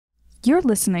You're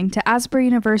listening to Asbury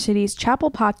University's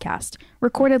Chapel Podcast,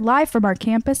 recorded live from our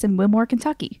campus in Wilmore,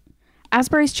 Kentucky.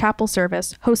 Asbury's Chapel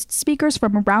service hosts speakers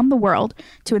from around the world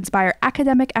to inspire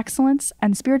academic excellence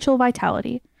and spiritual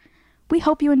vitality. We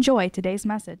hope you enjoy today's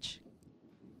message.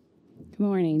 Good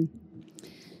morning.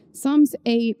 Psalms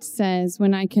 8 says,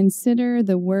 "When I consider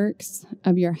the works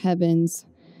of your heavens,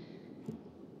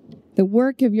 the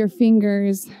work of your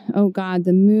fingers, O God,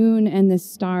 the moon and the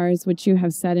stars which you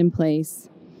have set in place.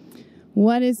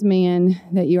 What is man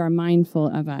that you are mindful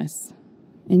of us?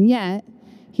 And yet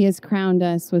he has crowned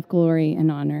us with glory and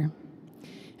honor."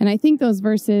 And I think those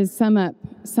verses sum up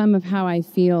some of how I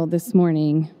feel this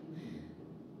morning.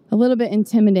 A little bit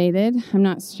intimidated. I'm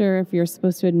not sure if you're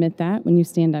supposed to admit that when you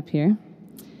stand up here.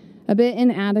 A bit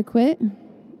inadequate,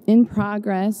 in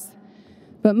progress,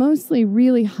 but mostly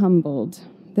really humbled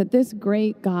that this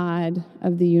great God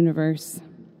of the universe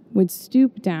would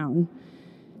stoop down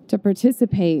to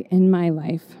participate in my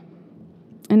life.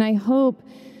 And I hope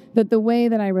that the way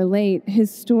that I relate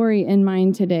his story in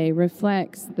mine today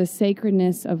reflects the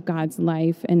sacredness of God's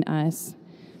life in us,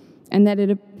 and that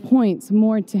it points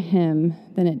more to him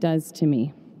than it does to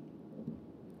me.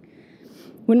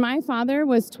 When my father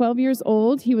was 12 years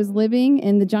old, he was living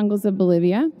in the jungles of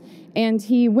Bolivia, and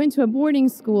he went to a boarding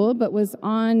school but was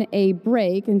on a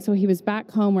break, and so he was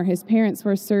back home where his parents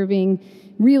were serving,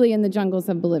 really in the jungles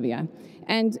of Bolivia.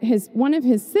 And one of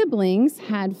his siblings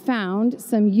had found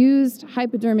some used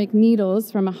hypodermic needles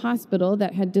from a hospital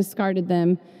that had discarded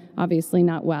them, obviously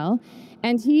not well.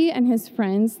 And he and his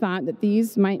friends thought that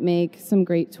these might make some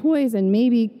great toys and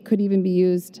maybe could even be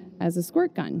used as a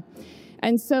squirt gun.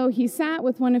 And so he sat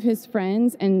with one of his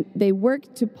friends, and they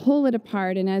worked to pull it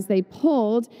apart. And as they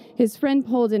pulled, his friend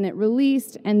pulled and it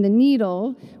released, and the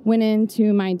needle went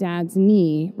into my dad's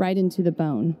knee, right into the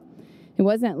bone. It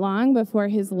wasn't long before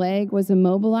his leg was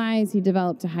immobilized. He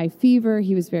developed a high fever.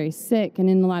 He was very sick and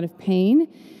in a lot of pain.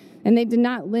 And they did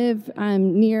not live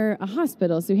near a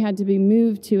hospital, so he had to be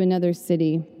moved to another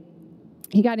city.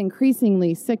 He got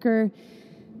increasingly sicker.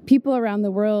 People around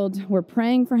the world were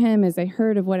praying for him as they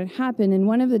heard of what had happened, and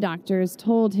one of the doctors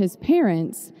told his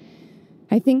parents,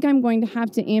 "I think I'm going to have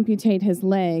to amputate his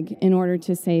leg in order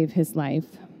to save his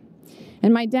life."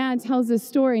 And my dad tells this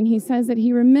story, and he says that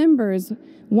he remembers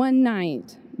one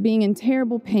night being in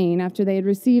terrible pain after they had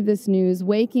received this news,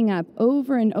 waking up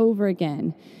over and over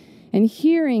again, and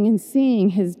hearing and seeing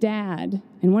his dad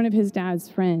and one of his dad's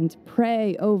friends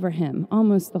pray over him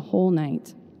almost the whole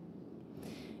night.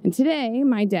 And today,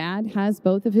 my dad has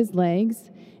both of his legs,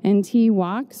 and he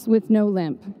walks with no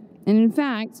limp. And in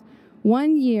fact,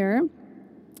 1 year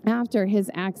after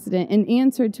his accident, in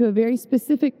answer to a very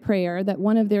specific prayer that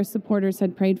one of their supporters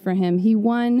had prayed for him, he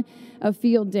won a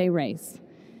field day race.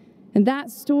 And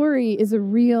that story is a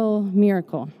real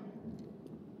miracle.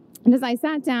 And as I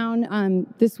sat down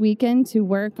this weekend to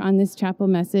work on this chapel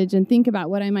message and think about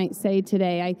what I might say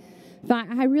today, I thought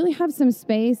I really have some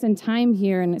space and time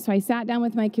here. And so I sat down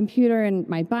with my computer and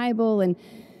my Bible and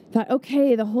thought,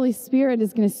 okay, the Holy Spirit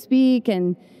is going to speak.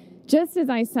 And just as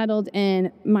I settled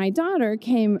in, my daughter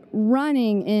came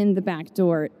running in the back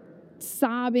door,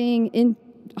 sobbing,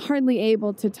 hardly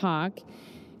able to talk.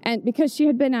 And because she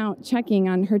had been out checking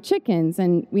on her chickens,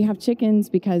 and we have chickens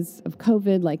because of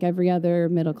COVID, like every other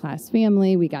middle-class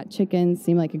family. We got chickens,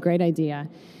 seemed like a great idea.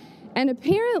 And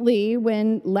apparently,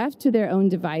 when left to their own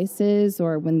devices,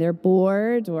 or when they're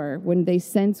bored, or when they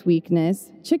sense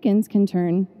weakness, chickens can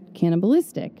turn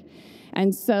cannibalistic.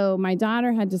 And so my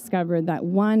daughter had discovered that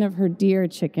one of her dear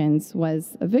chickens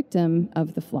was a victim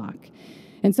of the flock.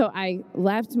 And so I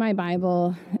left my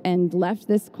Bible and left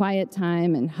this quiet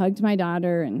time and hugged my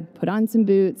daughter and put on some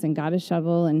boots and got a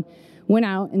shovel and went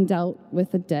out and dealt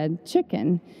with a dead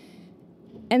chicken.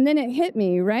 And then it hit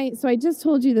me, right? So I just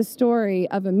told you the story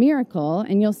of a miracle,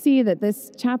 and you'll see that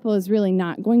this chapel is really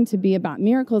not going to be about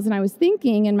miracles. And I was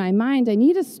thinking in my mind, I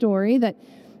need a story that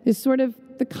is sort of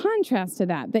the contrast to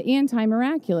that, the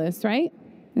anti-miraculous, right?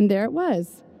 And there it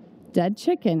was, dead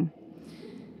chicken.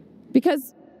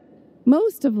 Because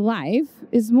most of life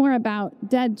is more about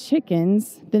dead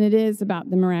chickens than it is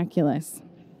about the miraculous.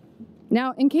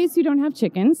 Now, in case you don't have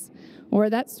chickens, or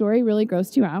that story really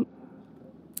grossed you out,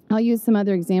 I'll use some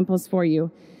other examples for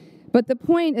you. But the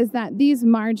point is that these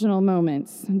marginal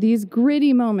moments, these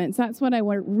gritty moments, that's what I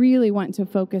really want to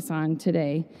focus on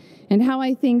today, and how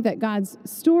I think that God's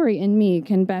story in me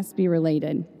can best be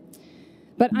related.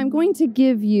 But I'm going to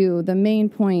give you the main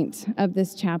point of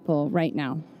this chapel right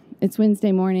now. It's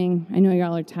Wednesday morning. I know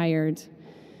y'all are tired.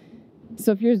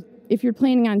 So if you're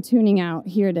planning on tuning out,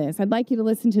 here it is. I'd like you to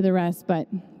listen to the rest, but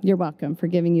you're welcome for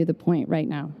giving you the point right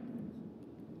now.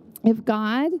 If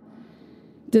God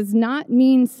does not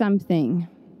mean something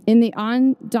in the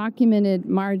undocumented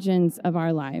margins of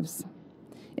our lives.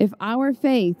 If our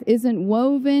faith isn't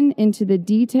woven into the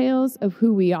details of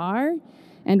who we are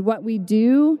and what we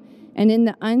do and in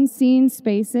the unseen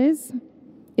spaces,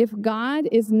 if God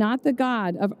is not the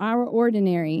God of our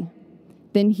ordinary,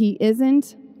 then he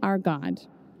isn't our God,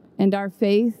 and our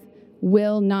faith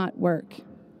will not work.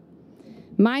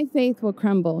 My faith will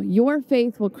crumble. Your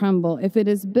faith will crumble if it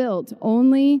is built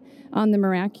only on the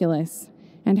miraculous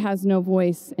and has no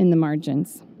voice in the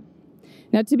margins.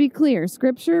 Now, to be clear,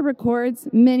 Scripture records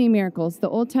many miracles. The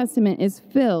Old Testament is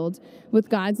filled with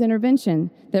God's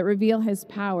intervention that reveal his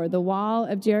power. The wall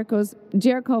of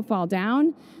Jericho fall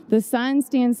down. The sun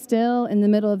stands still in the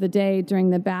middle of the day during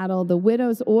the battle. The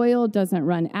widow's oil doesn't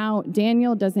run out.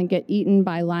 Daniel doesn't get eaten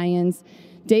by lions.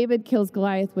 David kills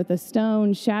Goliath with a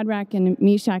stone. Shadrach and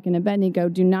Meshach and Abednego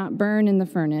do not burn in the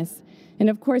furnace. And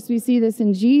of course, we see this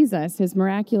in Jesus, his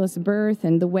miraculous birth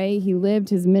and the way he lived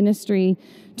his ministry,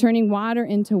 turning water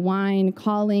into wine,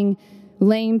 calling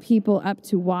lame people up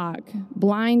to walk.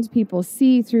 Blind people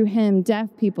see through him, deaf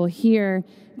people hear,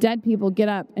 dead people get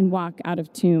up and walk out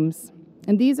of tombs.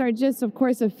 And these are just, of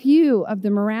course, a few of the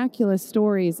miraculous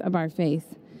stories of our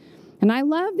faith. And I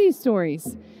love these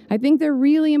stories. I think they're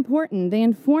really important. They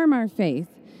inform our faith.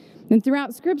 And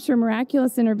throughout Scripture,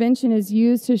 miraculous intervention is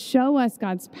used to show us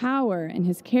God's power and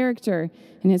his character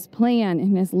and his plan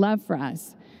and his love for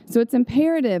us. So it's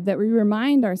imperative that we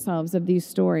remind ourselves of these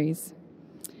stories.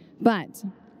 But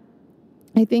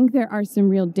I think there are some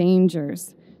real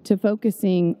dangers to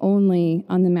focusing only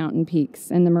on the mountain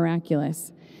peaks and the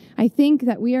miraculous. I think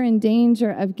that we are in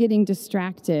danger of getting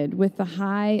distracted with the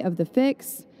high of the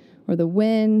fix or the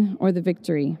win or the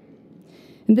victory.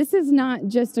 And this is not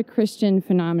just a Christian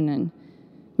phenomenon.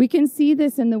 We can see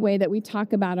this in the way that we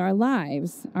talk about our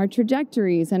lives, our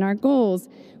trajectories, and our goals.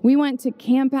 We want to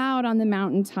camp out on the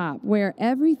mountaintop where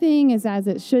everything is as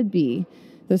it should be.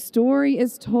 The story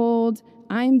is told,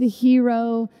 I'm the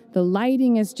hero, the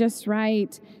lighting is just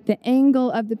right, the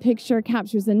angle of the picture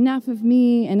captures enough of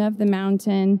me and of the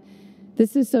mountain.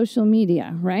 This is social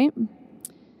media, right?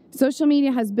 Social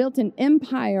media has built an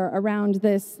empire around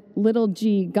this little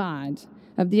g God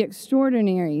of the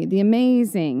extraordinary, the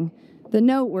amazing, the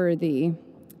noteworthy,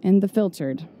 and the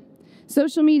filtered.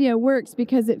 Social media works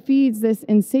because it feeds this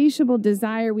insatiable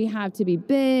desire we have to be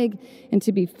big and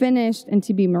to be finished and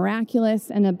to be miraculous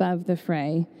and above the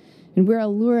fray. And we're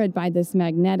allured by this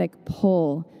magnetic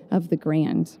pull of the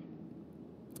grand.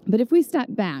 But if we step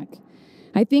back,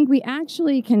 I think we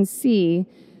actually can see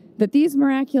that these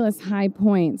miraculous high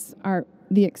points are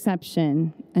the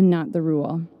exception and not the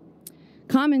rule.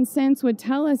 Common sense would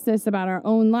tell us this about our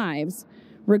own lives,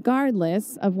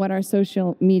 regardless of what our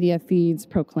social media feeds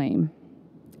proclaim.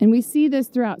 And we see this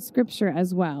throughout Scripture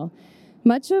as well.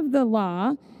 Much of the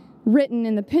law written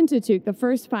in the Pentateuch, the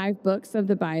first 5 books of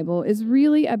the Bible, is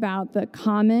really about the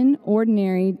common,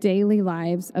 ordinary, daily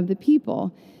lives of the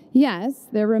people. Yes,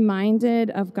 they're reminded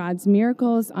of God's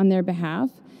miracles on their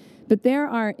behalf, but there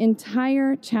are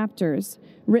entire chapters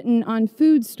written on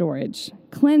food storage,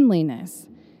 cleanliness,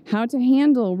 how to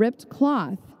handle ripped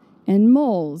cloth and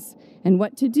moles, and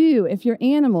what to do if your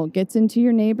animal gets into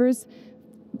your neighbor's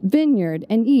vineyard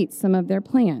and eats some of their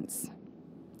plants.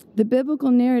 The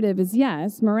biblical narrative is,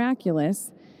 yes,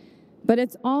 miraculous, but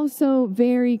it's also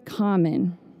very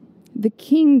common. The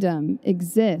kingdom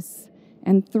exists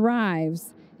and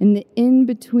thrives in the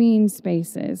in-between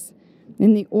spaces,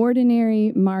 in the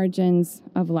ordinary margins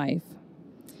of life.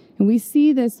 And we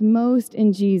see this most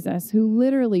in Jesus, who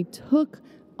literally took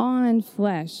on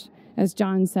flesh, as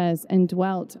John says, and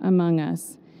dwelt among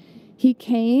us. He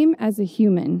came as a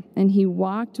human, and he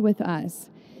walked with us.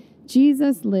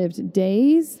 Jesus lived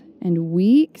days and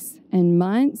weeks and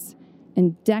months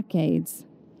and decades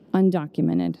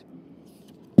undocumented.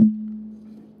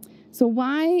 So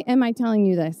why am I telling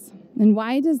you this? And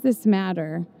why does this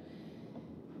matter?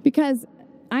 Because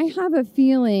I have a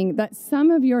feeling that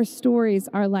some of your stories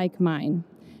are like mine.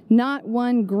 Not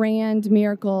one grand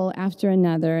miracle after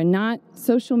another, and not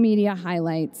social media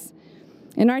highlights.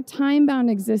 In our time-bound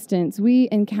existence, we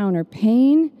encounter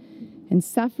pain and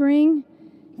suffering,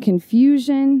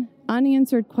 confusion,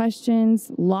 unanswered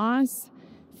questions, loss,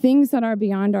 things that are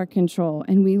beyond our control.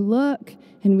 And we look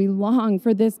and we long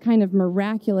for this kind of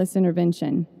miraculous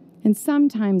intervention. And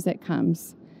sometimes it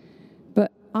comes,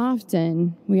 but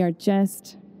often we are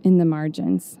just in the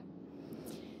margins.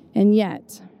 And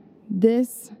yet,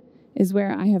 this is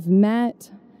where I have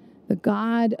met the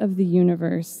God of the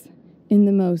universe in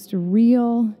the most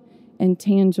real and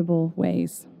tangible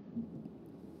ways.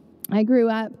 I grew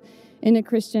up in a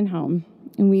Christian home.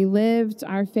 and we lived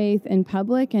our faith in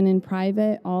public and in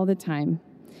private all the time.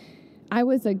 I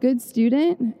was a good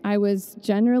student. I was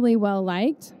generally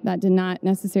well-liked. That did not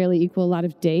necessarily equal a lot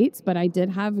of dates, but I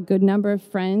did have a good number of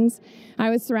friends. I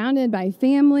was surrounded by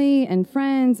family and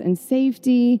friends and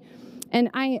safety, and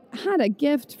I had a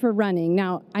gift for running.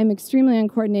 Now, I'm extremely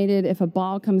uncoordinated. If a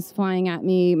ball comes flying at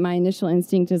me, my initial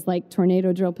instinct is like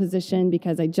tornado drill position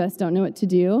because I just don't know what to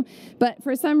do. But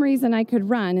for some reason, I could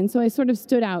run, and so I sort of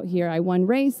stood out here. I won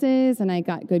races, and I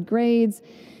got good grades,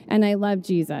 and I loved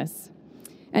Jesus.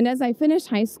 And as I finished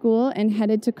high school and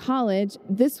headed to college,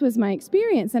 this was my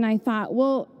experience. And I thought,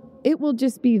 well, it will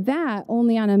just be that,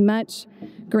 only on a much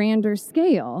grander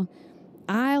scale.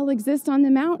 I'll exist on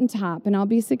the mountaintop, and I'll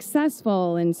be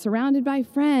successful and surrounded by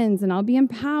friends, and I'll be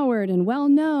empowered and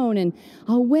well-known, and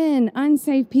I'll win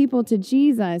unsaved people to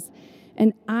Jesus.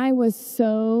 And I was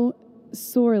so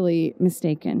sorely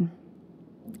mistaken.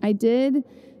 I did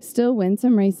still win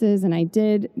some races, and I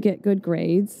did get good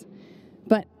grades,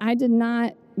 but I did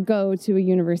not go to a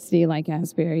university like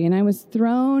Asbury, and I was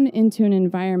thrown into an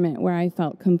environment where I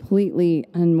felt completely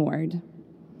unmoored.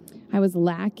 I was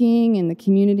lacking in the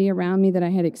community around me that I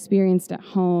had experienced at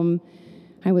home.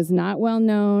 I was not well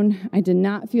known. I did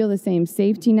not feel the same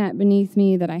safety net beneath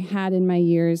me that I had in my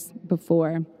years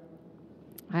before.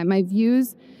 My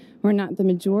views were not the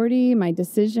majority. My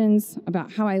decisions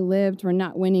about how I lived were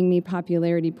not winning me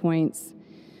popularity points.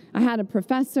 I had a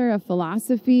professor of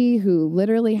philosophy who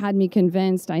literally had me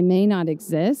convinced I may not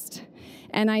exist,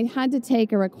 and I had to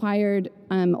take a required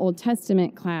Old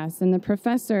Testament class, and the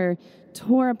professor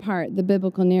tore apart the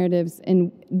biblical narrative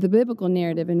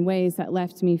in ways that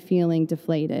left me feeling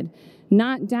deflated,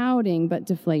 not doubting, but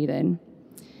deflated.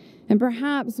 And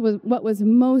perhaps what was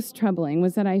most troubling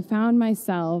was that I found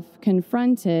myself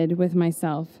confronted with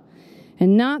myself,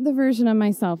 and not the version of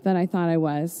myself that I thought I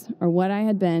was or what I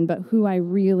had been, but who I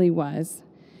really was.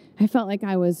 I felt like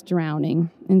I was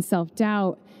drowning in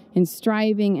self-doubt, in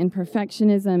striving, in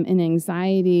perfectionism, in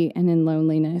anxiety, and in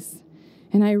loneliness.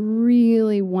 And I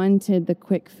really wanted the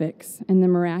quick fix and the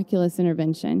miraculous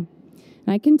intervention.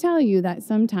 And I can tell you that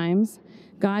sometimes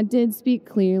God did speak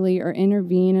clearly or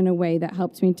intervene in a way that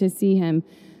helped me to see him,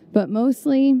 but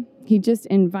mostly he just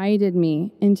invited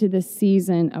me into the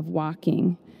season of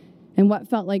walking and what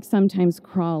felt like sometimes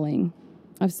crawling,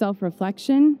 of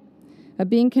self-reflection, of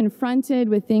being confronted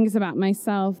with things about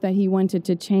myself that he wanted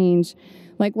to change.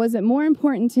 Like, was it more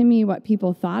important to me what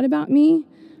people thought about me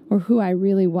or who I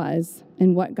really was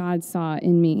and what God saw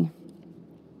in me?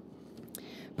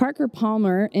 Parker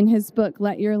Palmer, in his book,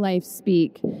 Let Your Life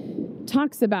Speak,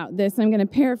 talks about this. I'm going to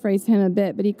paraphrase him a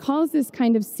bit, but he calls this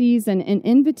kind of season an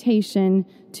invitation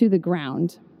to the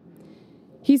ground.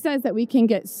 He says that we can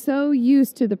get so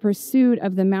used to the pursuit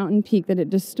of the mountain peak that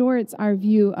it distorts our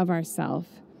view of ourselves.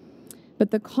 But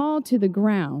the call to the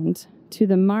ground, to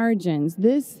the margins,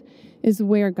 this is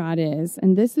where God is,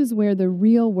 and this is where the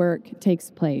real work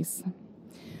takes place.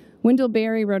 Wendell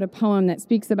Berry wrote a poem that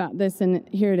speaks about this, and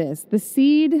here it is. The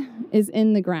seed is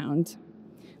in the ground.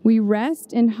 We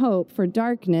rest in hope for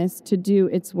darkness to do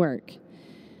its work.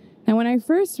 Now, when I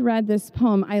first read this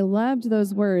poem, I loved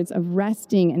those words of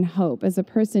resting in hope. As a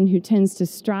person who tends to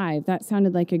strive, that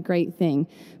sounded like a great thing.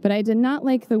 But I did not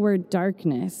like the word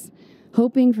darkness.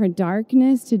 Hoping for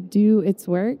darkness to do its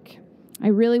work, I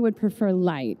really would prefer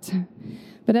light.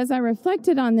 But as I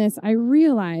reflected on this, I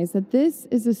realized that this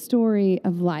is a story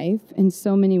of life in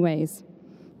so many ways.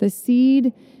 The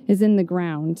seed is in the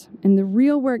ground, and the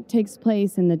real work takes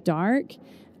place in the dark,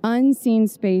 unseen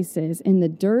spaces, in the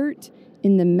dirt,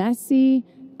 in the messy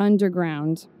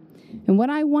underground. And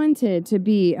what I wanted to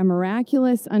be a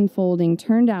miraculous unfolding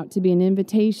turned out to be an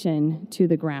invitation to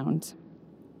the ground.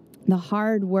 The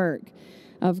hard work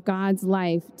of God's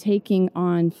life taking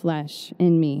on flesh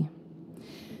in me.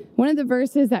 One of the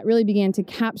verses that really began to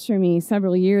capture me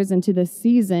several years into this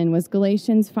season was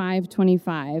Galatians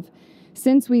 5:25.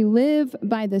 Since we live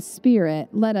by the Spirit,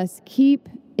 let us keep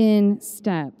in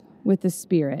step with the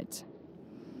Spirit.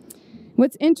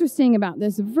 What's interesting about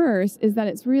this verse is that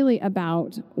it's really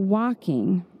about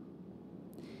walking.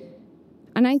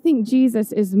 And I think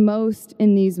Jesus is most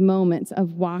in these moments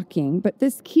of walking, but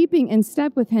this keeping in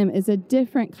step with him is a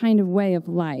different kind of way of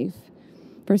life.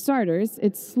 For starters,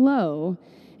 it's slow,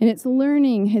 and it's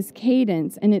learning his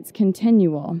cadence, and it's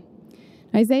continual.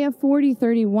 Isaiah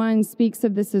 40:31 speaks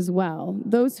of this as well.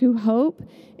 Those who hope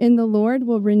in the Lord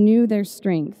will renew their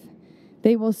strength.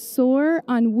 They will soar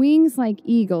on wings like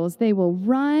eagles. They will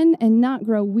run and not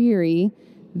grow weary.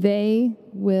 They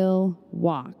will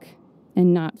walk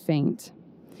and not faint.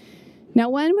 Now,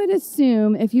 one would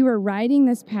assume if you were writing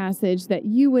this passage that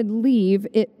you would leave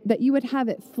it, that you would have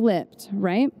it flipped,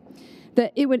 right?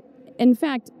 That it would, in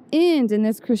fact, end in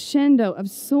this crescendo of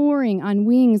soaring on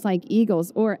wings like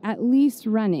eagles, or at least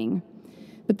running.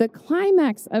 But the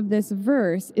climax of this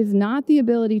verse is not the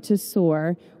ability to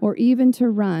soar or even to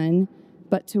run,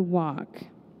 but to walk.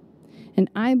 And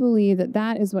I believe that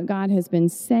that is what God has been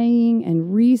saying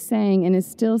and re-saying and is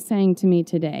still saying to me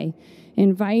today,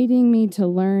 inviting me to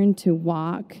learn to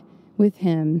walk with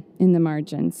him in the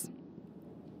margins.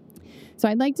 So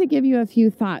I'd like to give you a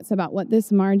few thoughts about what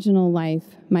this marginal life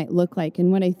might look like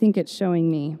and what I think it's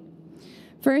showing me.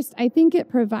 First, I think it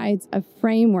provides a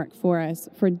framework for us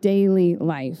for daily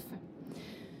life.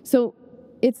 So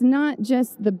it's not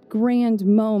just the grand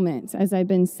moments, as I've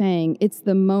been saying, it's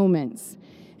the moments.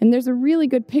 And there's a really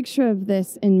good picture of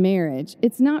this in marriage.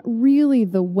 It's not really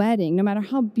the wedding. No matter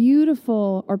how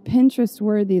beautiful or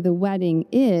Pinterest-worthy the wedding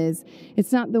is,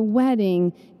 it's not the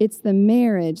wedding, it's the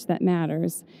marriage that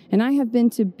matters. And I have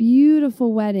been to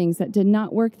beautiful weddings that did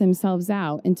not work themselves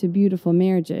out into beautiful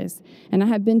marriages. And I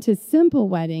have been to simple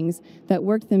weddings that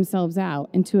worked themselves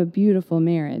out into a beautiful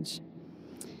marriage.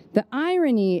 The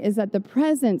irony is that the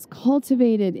presence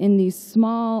cultivated in these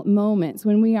small moments,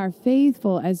 when we are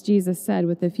faithful, as Jesus said,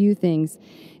 with a few things,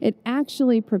 it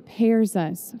actually prepares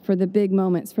us for the big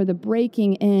moments, for the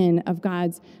breaking in of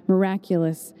God's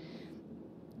miraculous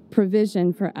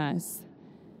provision for us.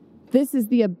 This is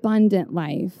the abundant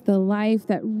life, the life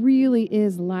that really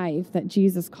is life that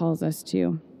Jesus calls us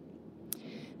to.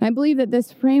 And I believe that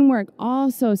this framework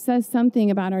also says something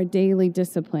about our daily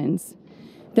disciplines,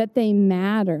 that they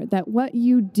matter, that what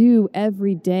you do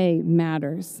every day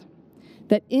matters,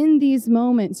 that in these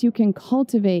moments you can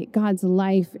cultivate God's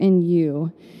life in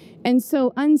you. And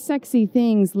so unsexy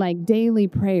things like daily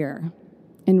prayer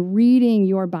and reading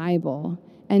your Bible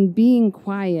and being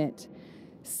quiet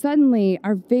suddenly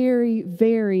are very,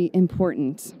 very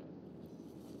important.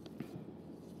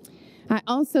 I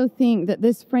also think that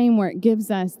this framework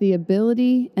gives us the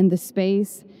ability and the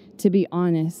space to be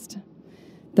honest.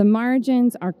 The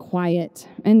margins are quiet,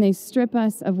 and they strip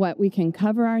us of what we can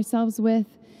cover ourselves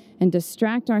with and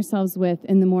distract ourselves with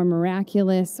in the more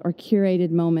miraculous or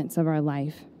curated moments of our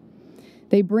life.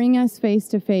 They bring us face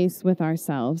to face with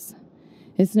ourselves.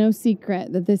 It's no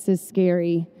secret that this is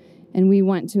scary, and we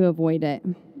want to avoid it.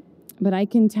 But I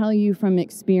can tell you from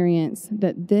experience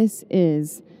that this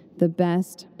is the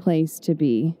best place to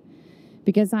be,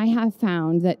 because I have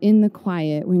found that in the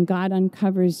quiet, when God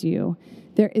uncovers you,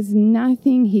 there is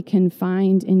nothing he can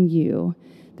find in you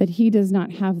that he does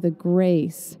not have the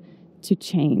grace to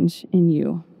change in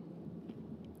you.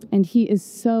 And he is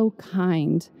so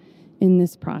kind in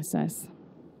this process.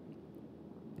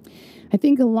 I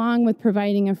think along with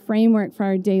providing a framework for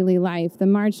our daily life, the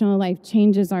marginal life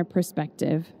changes our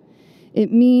perspective.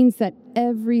 It means that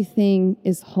everything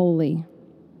is holy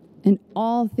and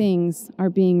all things are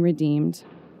being redeemed.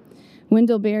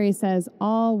 Wendell Berry says,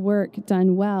 all work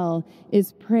done well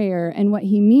is prayer. And what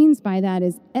he means by that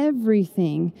is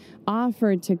everything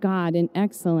offered to God in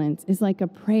excellence is like a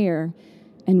prayer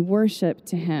and worship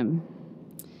to him.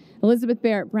 Elizabeth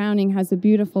Barrett Browning has a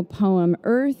beautiful poem,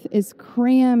 Earth is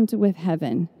crammed with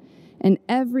heaven, and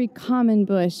every common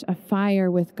bush afire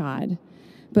with God.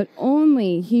 But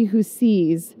only he who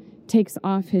sees takes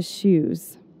off his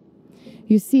shoes.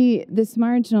 You see, this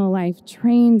marginal life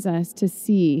trains us to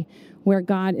see where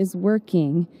God is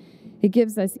working. It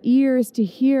gives us ears to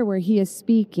hear where he is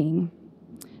speaking.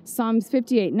 Psalms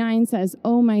 58:9 says,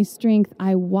 "O my strength,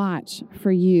 I watch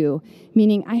for you,"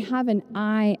 meaning I have an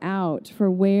eye out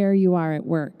for where you are at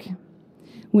work.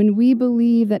 When we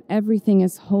believe that everything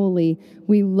is holy,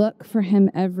 we look for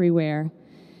him everywhere.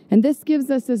 And this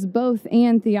gives us this both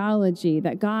and theology,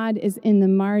 that God is in the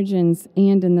margins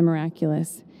and in the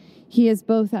miraculous. He is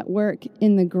both at work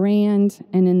in the grand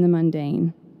and in the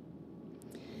mundane.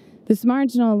 This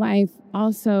marginal life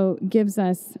also gives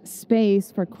us space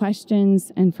for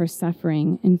questions and for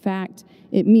suffering. In fact,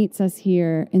 it meets us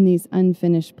here in these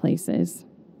unfinished places.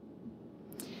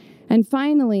 And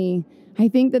finally, I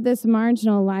think that this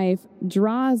marginal life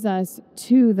draws us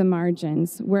to the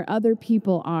margins where other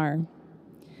people are.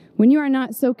 When you are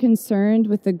not so concerned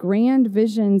with the grand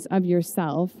visions of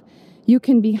yourself, you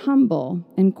can be humble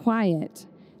and quiet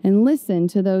and listen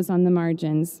to those on the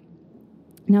margins.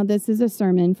 Now, this is a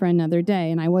sermon for another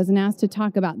day, and I wasn't asked to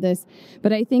talk about this,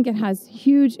 but I think it has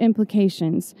huge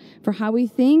implications for how we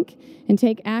think and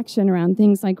take action around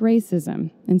things like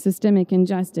racism and systemic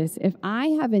injustice. If I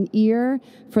have an ear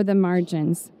for the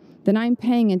margins, then I'm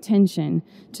paying attention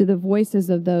to the voices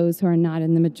of those who are not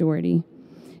in the majority.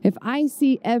 If I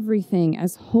see everything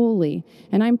as holy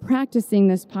and I'm practicing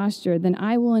this posture, then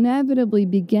I will inevitably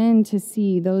begin to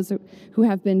see those who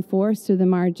have been forced to the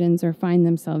margins or find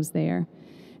themselves there.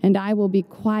 And I will be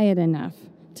quiet enough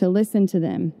to listen to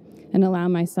them and allow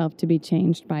myself to be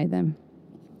changed by them.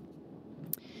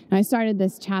 I started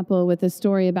this chapel with a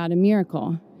story about a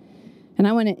miracle. And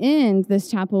I want to end this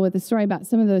chapel with a story about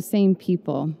some of those same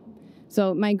people.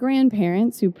 So my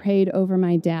grandparents, who prayed over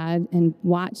my dad and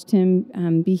watched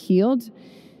him be healed,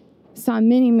 saw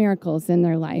many miracles in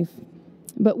their life.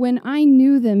 But when I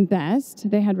knew them best,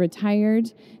 they had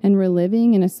retired and were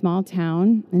living in a small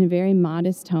town in a very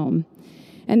modest home.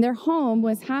 And their home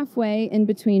was halfway in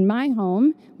between my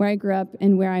home, where I grew up,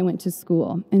 and where I went to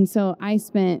school. And so I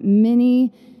spent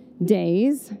many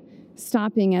days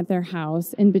stopping at their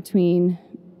house in between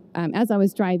as I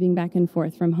was driving back and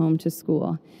forth from home to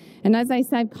school. And as I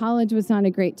said, college was not a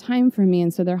great time for me,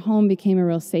 and so their home became a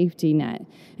real safety net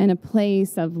and a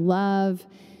place of love,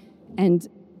 and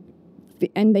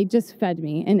they just fed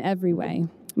me in every way.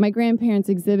 My grandparents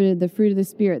exhibited the fruit of the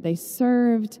Spirit. They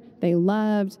served, they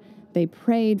loved, they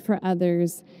prayed for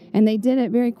others, and they did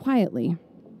it very quietly.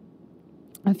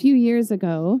 A few years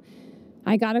ago,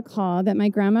 I got a call that my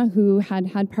grandma, who had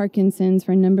had Parkinson's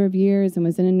for a number of years and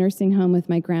was in a nursing home with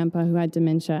my grandpa, who had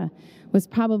dementia, was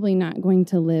probably not going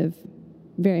to live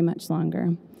very much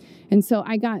longer. And so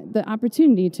I got the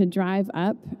opportunity to drive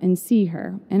up and see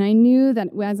her. And I knew that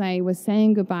as I was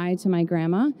saying goodbye to my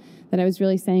grandma, that I was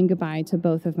really saying goodbye to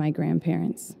both of my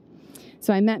grandparents.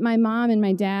 So I met my mom and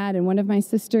my dad and one of my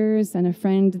sisters and a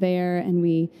friend there, and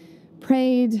we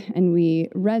prayed and we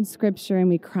read scripture and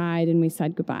we cried and we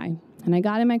said goodbye. And I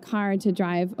got in my car to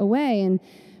drive away, and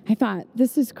I thought,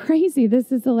 this is crazy.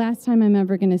 This is the last time I'm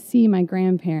ever going to see my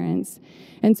grandparents.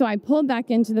 And so I pulled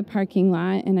back into the parking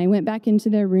lot, and I went back into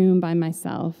their room by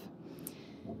myself.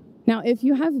 Now, if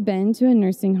you have been to a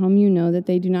nursing home, you know that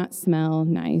they do not smell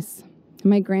nice.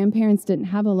 My grandparents didn't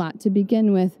have a lot to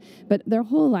begin with, but their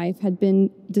whole life had been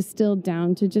distilled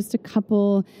down to just a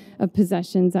couple of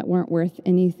possessions that weren't worth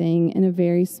anything in a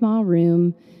very small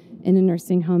room in a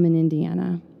nursing home in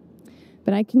Indiana.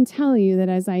 But I can tell you that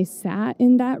as I sat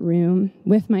in that room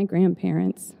with my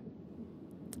grandparents,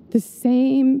 the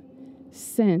same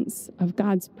sense of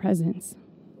God's presence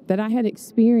that I had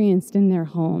experienced in their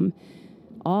home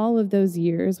all of those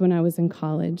years when I was in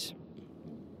college,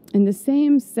 and the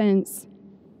same sense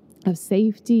of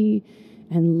safety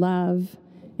and love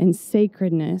and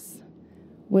sacredness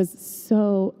was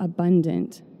so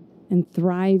abundant and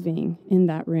thriving in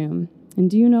that room. And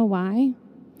do you know why?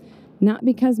 Not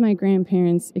because my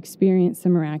grandparents experienced the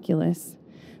miraculous,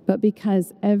 but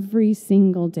because every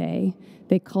single day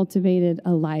they cultivated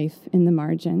a life in the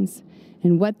margins.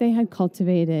 And what they had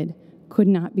cultivated could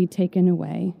not be taken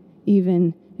away,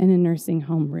 even in a nursing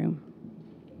home room.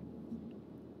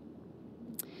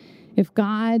 If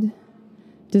God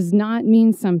does not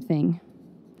mean something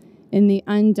in the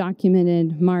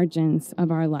undocumented margins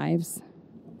of our lives,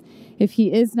 if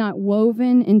he is not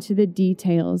woven into the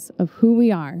details of who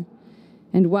we are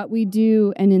and what we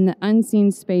do and in the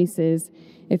unseen spaces,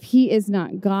 if he is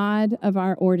not God of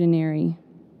our ordinary,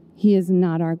 he is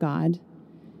not our God,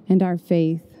 and our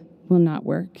faith will not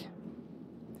work.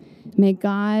 May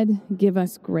God give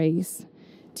us grace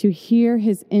to hear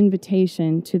his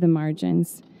invitation to the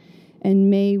margins, and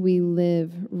may we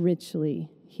live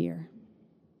richly here.